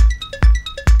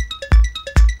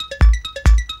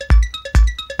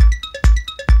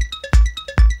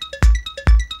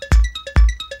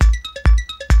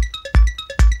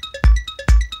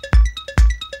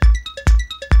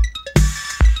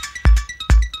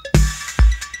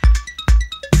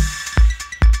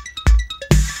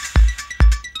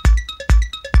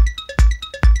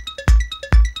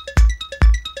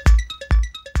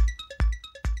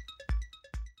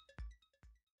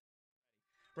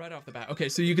 Right off the bat. Okay,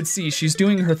 so you can see she's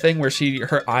doing her thing where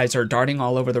her eyes are darting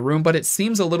all over the room, but it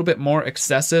seems a little bit more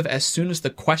excessive as soon as the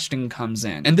question comes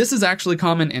in. And this is actually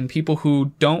common in people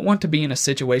who don't want to be in a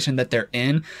situation that they're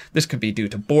in. This could be due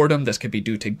to boredom, this could be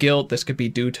due to guilt, this could be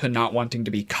due to not wanting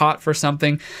to be caught for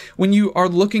something. When you are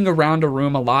looking around a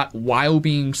room a lot while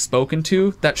being spoken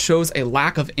to, that shows a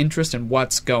lack of interest in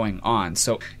what's going on.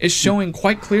 So it's showing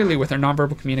quite clearly with her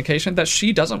nonverbal communication that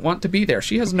she doesn't want to be there.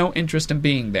 She has no interest in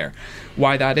being there.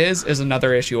 Why that is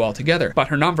another issue altogether. But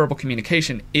her nonverbal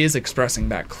communication is expressing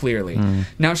that clearly.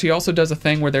 Now she also does a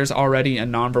thing where there's already a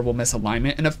nonverbal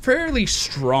misalignment and a fairly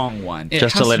strong one. It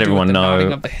Just to has let do with everyone the know,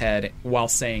 nodding of the head while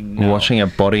saying no. We're watching a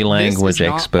body This is language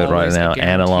not expert right always a now guaranteed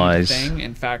analyze thing.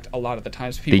 In fact, a lot of the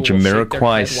times the people will shake their Jamiroquai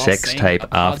head while sex saying tape a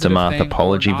positive aftermath thing or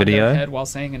apology nod their video head while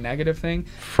saying a negative thing.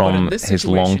 But from in this his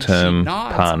situation, long-term she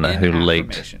nods partner in who leaked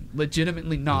affirmation.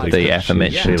 legitimately not The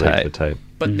aforementioned She leaked the tape. tape.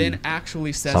 but then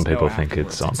actually says Some people no think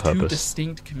afterwards. it's on Two purpose.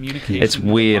 distinct communication It's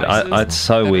weird. devices It's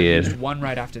so that are weird. used one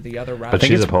right after the other. But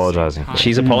she's apologising.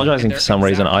 She's apologising for some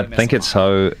reason. I think it's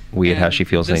so weird how she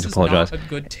feels the need to apologise.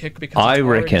 I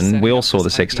reckon we all saw the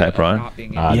sex tape, right?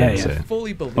 I Yeah, didn't see yeah. it.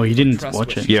 Fully believe Oh, you didn't and trust watch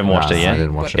what it? she You haven't watched says, it yet? I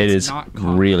didn't watch but it. It it's is not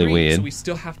really concrete, weird. So we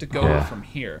still have to go Yeah. from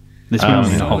here. This one Um, will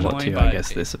So hold up annoying, to, I but guess,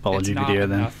 this it's apology not video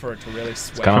then. enough for it to really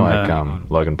sway It's kind of From like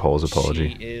her- Logan Paul's she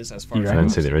apology. is as far You as I didn't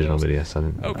reckon? see the original video, so I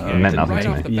didn't. Okay, It meant nothing right to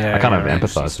off me. the Yeah, bat, I kind of yeah. she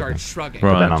empathise with starts him. shrugging,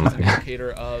 Right. But then I'm which is an like,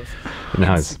 indicator of You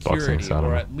know, it's boxing, insecurity, so I don't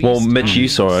or know. at Well, least Mitch, you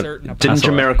saw it. certain about Didn't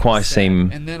what Jamiroquai he said.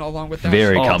 seem And then along with that,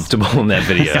 very she- comfortable in that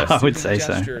video? I would say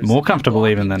so. Gestures, More comfortable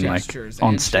even than blocking like gestures, on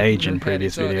and stage shaking in her head.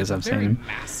 previous It's a- videos it's a I've very seen him.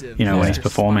 massive You know, when he's gesture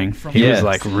performing, from he Yeah. was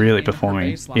like really in her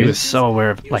performing. baseline. He was so aware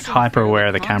of, like, also hyper aware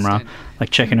of the fairly camera, constant. like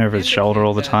checking over his shoulder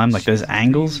all the time. Like those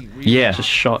angles, Yeah. just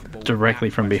shot directly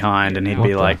from behind, and he'd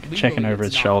be like checking over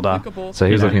his shoulder. So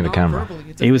he was You looking know, at the camera.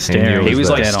 He was staring. He was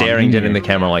like dead on. staring He dead in knew. the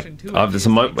camera, like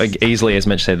easily, as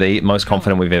Mitch said, the most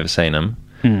confident we've ever seen him.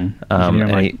 You know,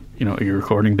 And like, he- you know, are you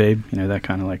recording, babe? You know, that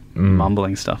kind of like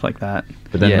mumbling stuff like that.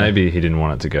 But then Yeah. maybe he didn't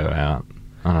want it to go out.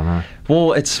 I don't know.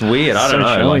 Well, it's weird. I So don't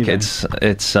know. chilly Like then.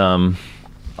 it's.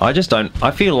 I just don't. I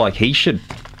feel like he should.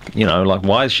 You know, like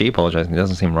why is she apologising? It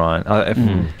doesn't seem right.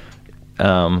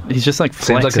 He's just like Seems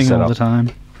like a flexing all the setup. time.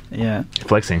 Yeah,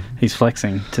 Flexing. he's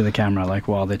flexing to the camera like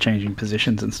while they're changing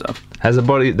positions and stuff. Has the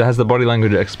body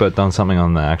language expert done something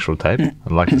on the actual tape?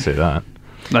 I'd like to see that.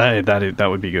 Hey, that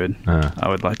would be good. Yeah. I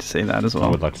would like to see that as I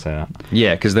well. would like to see that.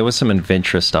 Yeah, because there was some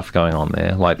adventurous stuff going on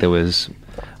there. Like there was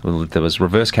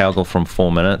reverse cowgirl from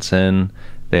 4 minutes in.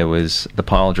 There was the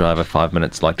pile driver 5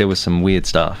 minutes. Like there was some weird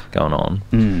stuff going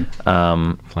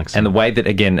on. Flexing. And the way that,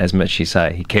 again, as Mitch you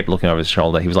say, he kept looking over his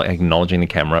shoulder. He was like acknowledging the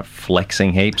camera,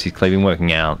 flexing heaps. He's clearly been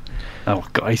working out. Oh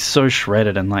god, he's so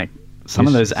shredded, and like some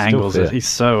of He's those still angles, fit. he's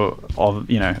so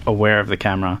aware of the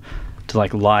camera to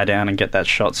like lie down and get that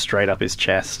shot straight up his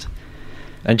chest.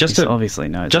 And just He to, obviously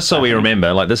knows. just so we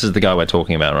remember, like this is the guy we're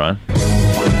talking about, right?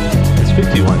 He's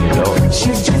 51 years old.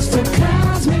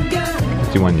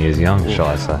 51 years young, shall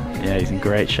I say. Yeah, he's in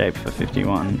great shape for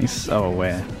 51. He's so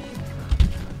aware.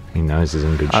 He knows he's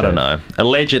in good shape. I don't know.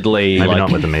 Allegedly, Maybe like,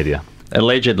 not with the media.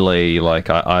 Allegedly, like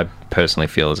I personally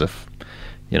feel as if,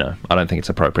 you know, I don't think it's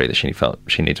appropriate that she felt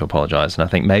she need to apologise, and I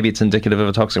think maybe it's indicative of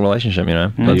a toxic relationship. You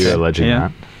know, Are you alleging yeah.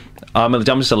 that? I'm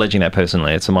just alleging that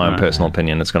personally. It's my own Right. personal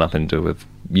opinion. It's got nothing to do with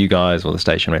you guys or the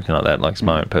station or anything like that. Like it's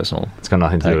my own personal, It's got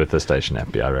nothing to do with the station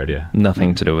FBI radio.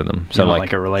 nothing to do with them. So You're not like,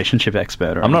 like a relationship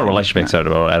expert. Or I'm not a anything. relationship expert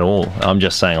at all. I'm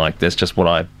just saying like that's just what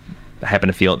I happen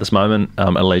to feel at this moment.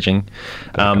 Alleging,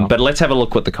 but let's have a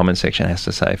look what the comment section has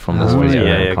to say from this Oh, video.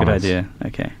 yeah, good comments. idea.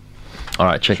 Okay. All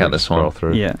right, check out this Scroll one.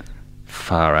 through. Yeah.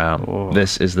 Far out. Oh.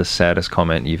 This is the saddest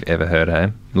comment you've ever heard,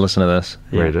 hey? Listen to this.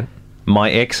 Read it.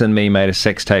 My ex and me made a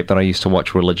sex tape that I used to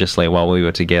watch religiously while we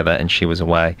were together and she was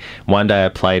away. One day I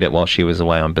played it while she was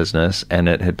away on business and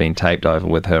it had been taped over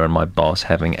with her and my boss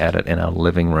having at it in our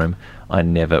living room. I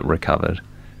never recovered.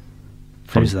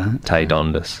 From Who's that? Tay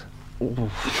Dondas.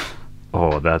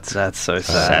 Oh, that's so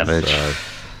sad. Savage.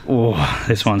 Oh,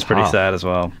 this one's pretty tough. sad as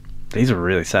well. These are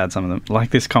really sad, some of them.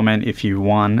 Like this comment, if you,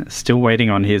 1, still waiting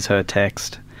on her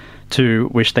text. 2,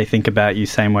 wish they think about you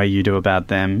same way you do about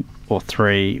them. Or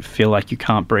 3, feel like you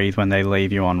can't breathe when they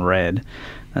leave you on red.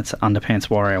 That's Underpants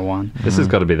Warrior 1. This has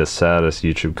got to be the saddest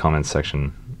YouTube comment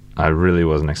section. I really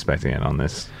wasn't expecting it on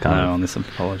this kind No, of. on this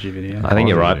apology video. I think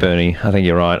you're right, Bernie. I think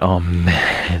you're right. Oh,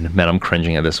 man, I'm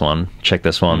cringing at this one. Check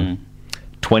this one.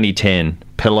 2010,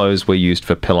 pillows were used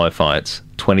for pillow fights.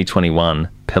 2021,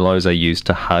 pillows are used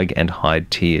to hug and hide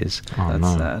tears. Oh, That's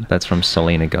no. sad. That's from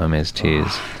Selena Gomez,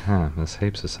 Tears. Yeah, there's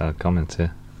heaps of sad comments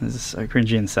here. This is so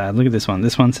cringy and sad. Look at this one.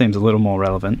 This one seems a little more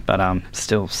relevant, but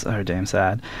still so damn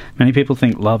sad. Many people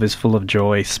think love is full of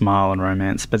joy, smile, and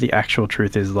romance, but the actual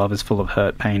truth is love is full of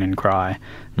hurt, pain, and cry.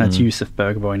 That's Yusuf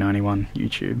Burgerboy91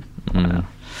 YouTube. Wow.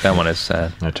 That one is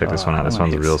sad. Now check this one out. that This one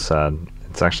one's hits. real sad.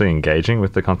 It's actually engaging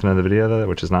with the content of the video, though,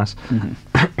 which is nice.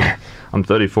 I'm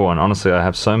 34, and honestly, I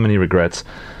have so many regrets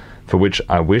for which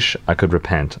I wish I could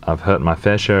repent. I've hurt my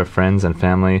fair share of friends and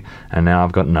family, and now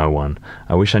I've got no one.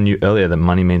 I wish I knew earlier that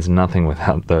money means nothing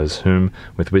without those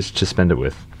with which to spend it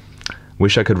with.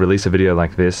 Wish I could release a video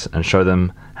like this and show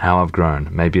them how I've grown.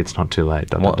 Maybe it's not too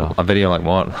late. What, a video like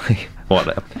what?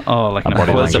 What? Oh, like A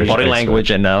body Well, it's a language body expert.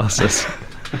 language analysis.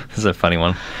 This is a funny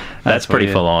one. That's pretty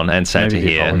weird. full on and sad Maybe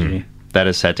to hear. apology. That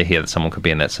is sad to hear that someone could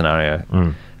be in that scenario.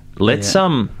 Let's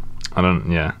Yeah. I don't.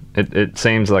 Yeah, it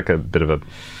seems like a bit of a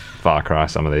far cry.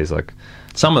 Some of these, like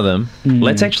some of them.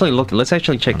 Let's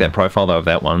actually check that profile though of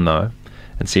that one though,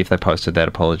 and see if they posted that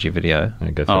apology video.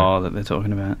 Go through Oh, that they're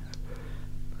talking about.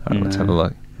 All right, let's have a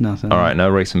look. Nothing. All right, no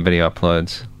recent video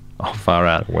uploads. Oh, far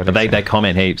out. But they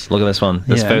comment heaps. Look at this one.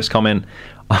 This Yeah. first comment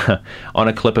on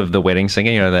a clip of The Wedding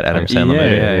Singer, you know, that Adam Sandler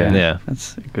movie? Yeah.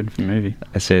 That's a good movie.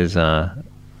 It says, oh,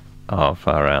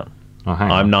 far out. Oh,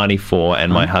 hang I'm on. 94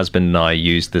 and my husband and I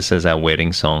used this as our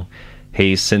wedding song.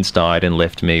 He's since died and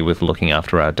left me with looking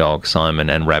after our dog, Simon,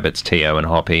 and rabbits, Tio and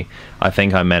Hoppy. I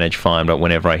think I manage fine, but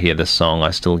whenever I hear this song, I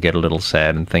still get a little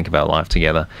sad and think about life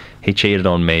together. He cheated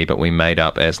on me, but we made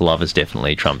up as love is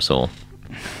definitely trumps all.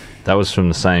 That was from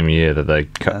the same year that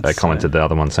they commented the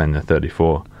other one saying they're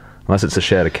 34. Unless it's a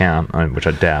shared account, which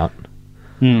I doubt.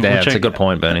 Yeah, it's a good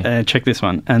point, Bernie. Check this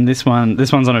one. And this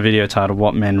one's on a video titled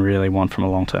What Men Really Want from a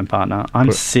Long-Term Partner.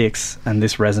 I'm 6 and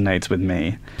this resonates with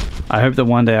me. I hope that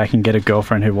one day I can get a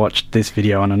girlfriend who watched this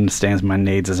video and understands my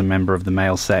needs as a member of the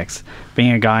male sex.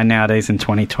 Being a guy nowadays in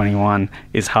 2021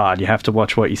 is hard. You have to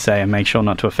watch what you say and make sure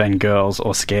not to offend girls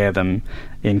or scare them,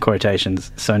 in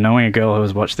quotations. So knowing a girl who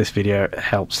has watched this video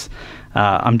helps.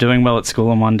 I'm doing well at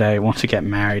school and one day I want to get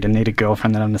married and need a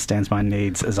girlfriend that understands my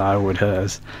needs as I would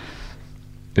hers.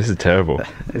 This is terrible.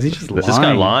 Is he just lying? Is this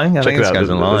guy lying? I think this guy's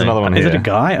lying. There's another one Is here. it a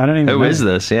guy? I don't even know. Who is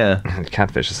this? Yeah.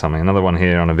 Catfish or something. Another one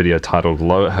here on a video titled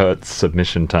Low Hertz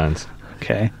Submission Tones.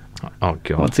 Okay. Oh,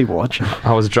 God. What's he watching?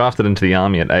 I was drafted into the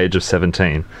army at age of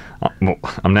 17.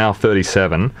 I'm now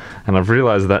 37, and I've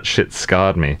realised that shit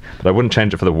scarred me, but I wouldn't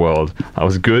change it for the world. I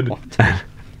was good,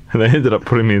 and they ended up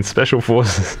putting me in special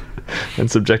forces and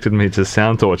subjected me to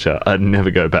sound torture. I'd never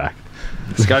go back.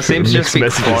 This guy seems to just be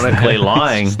Mixed messages chronically there.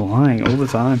 lying. He's lying all the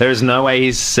time. There's no way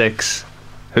he's 6.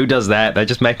 Who does that? They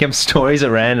just make up stories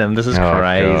at random. This is Oh,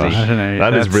 crazy. gosh. I don't know.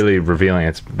 That is That's- really revealing.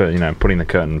 It's, putting the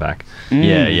curtain back.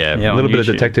 Yeah. Yeah, A on little bit of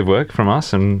YouTube. detective work from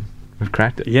us, and we've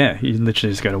cracked it. Yeah, you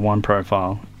literally just go to one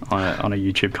profile on a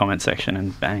YouTube comment section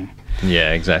and bang.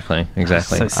 Yeah, exactly. So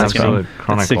sickening. Absolute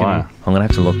chronic That's sickening. liar. I'm going to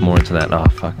have to look more into that. Oh,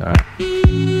 fuck. All right.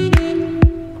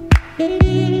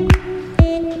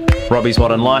 Robbie's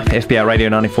Modern Life, FBR Radio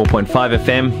 94.5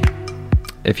 FM.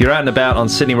 If you're out and about on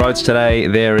Sydney roads today,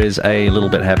 there is a little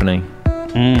bit happening.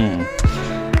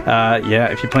 Yeah,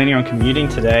 if you're planning on commuting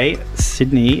today,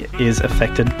 Sydney is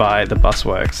affected by the bus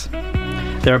works.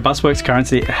 There are bus works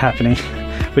currently happening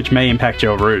which may impact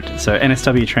your route. So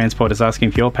NSW Transport is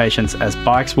asking for your patience as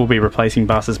bikes will be replacing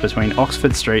buses between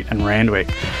Oxford Street and Randwick.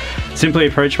 Simply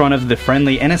approach one of the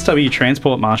friendly NSW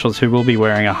Transport marshals who will be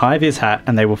wearing a high-vis hat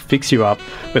and they will fix you up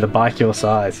with a bike your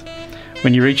size.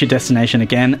 When you reach your destination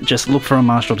again, just look for a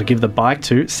marshal to give the bike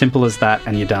to, simple as that,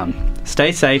 and you're done.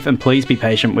 Stay safe and please be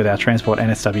patient with our Transport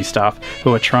NSW staff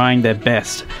who are trying their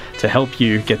best to help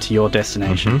you get to your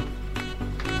destination.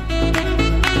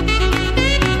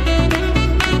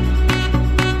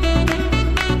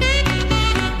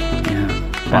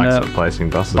 Bikes replacing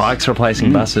buses. Bikes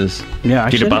replacing buses. Yeah,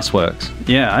 due to actually, bus works.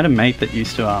 Yeah, I had a mate that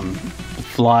used to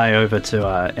fly over to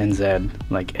NZ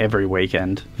like every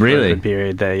weekend. Really? For a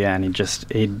period there, yeah,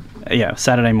 and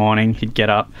Saturday morning he'd get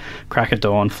up, crack of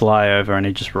dawn, fly over, and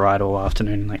he'd just ride all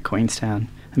afternoon in like Queenstown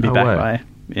and be No back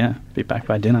way. be back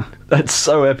by dinner. That's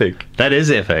so epic. That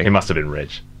is epic. He must have been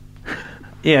rich.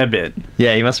 Yeah, a bit.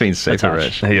 Yeah, he must have been super touch.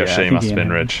 rich. He or Yeah, I she think must he have been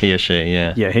ended- rich. He or she,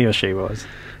 yeah. Yeah, he or she was.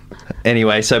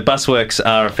 Anyway, so bus works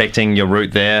are affecting your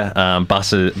route there.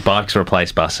 Bikes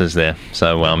replace buses there.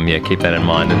 So, keep that in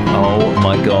mind. And, oh,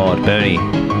 my God, Bernie.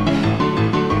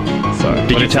 So,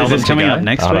 Did you tell is them this to coming go? up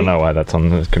next I week? don't know why that's on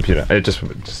the computer. It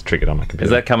just triggered on my computer. Is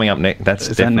that coming up next? That's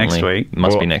Is that definitely next week?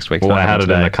 Must be Well- next week. well, I Not had it in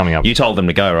today. the coming up. You told them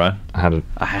to go, right? I had it.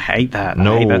 I hate that.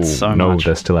 No, I hate that so no, much.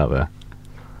 they're still out there.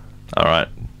 All right,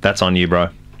 that's on you, bro.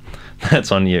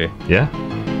 That's on you. Yeah?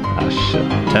 Ah,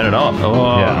 shit. Turn it off.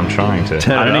 Oh, Yeah, I'm trying to.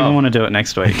 Turn I it don't even off. want to do it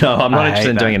next week. No, I'm not I interested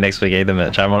in hate doing it that. next week either,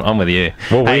 Mitch. I'm with you.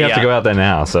 Well, we Hey, have to go out there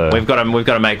now, so... We've got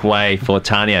to make way for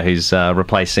Tanya, who's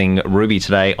replacing Ruby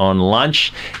today on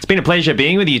lunch. It's been a pleasure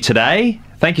being with you today.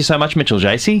 Thank you so much, Mitchell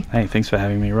JC. Hey, thanks for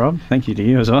having me, Rob. Thank you to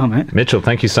you as well, mate. Mitchell,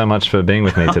 thank you so much for being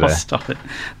with me today. Oh, stop it.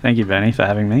 Thank you, Benny, for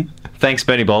having me. Thanks,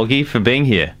 Bernie Bolgi, for being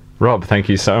here. Rob, thank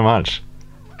you so much.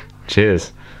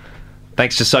 Cheers.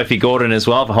 Thanks to Sophie Gordon as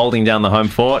well for holding down the home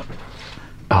fort.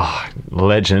 Oh,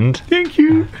 legend. Thank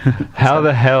you. How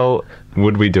the hell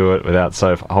would we do it without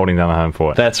Soph holding down the home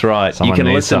fort? That's right. Someone you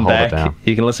can needs to listen hold it back. down.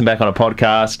 You can listen back on a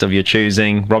podcast of your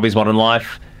choosing, Robbie's Modern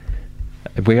Life.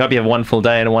 We hope you have a wonderful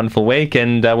day and a wonderful week,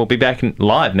 and we'll be back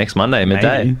live next Monday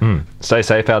midday. Maybe. Stay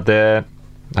safe out there.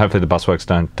 Hopefully the busworks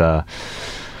don't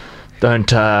prevent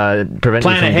Plan you from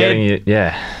ahead. getting you.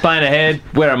 Yeah. Plan ahead,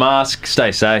 wear a mask,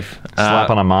 stay safe. Slap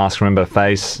on a mask. Remember,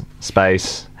 face,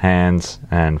 space, hands,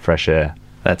 and fresh air.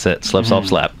 That's it. Slip, slop,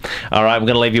 slap. All right, we're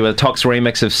going to leave you with a Tox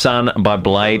remix of Sun by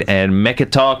Blade and Mecha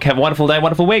Talk. Have a wonderful day,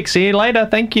 wonderful week. See you later.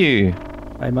 Thank you.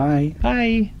 Bye-bye.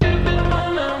 Bye.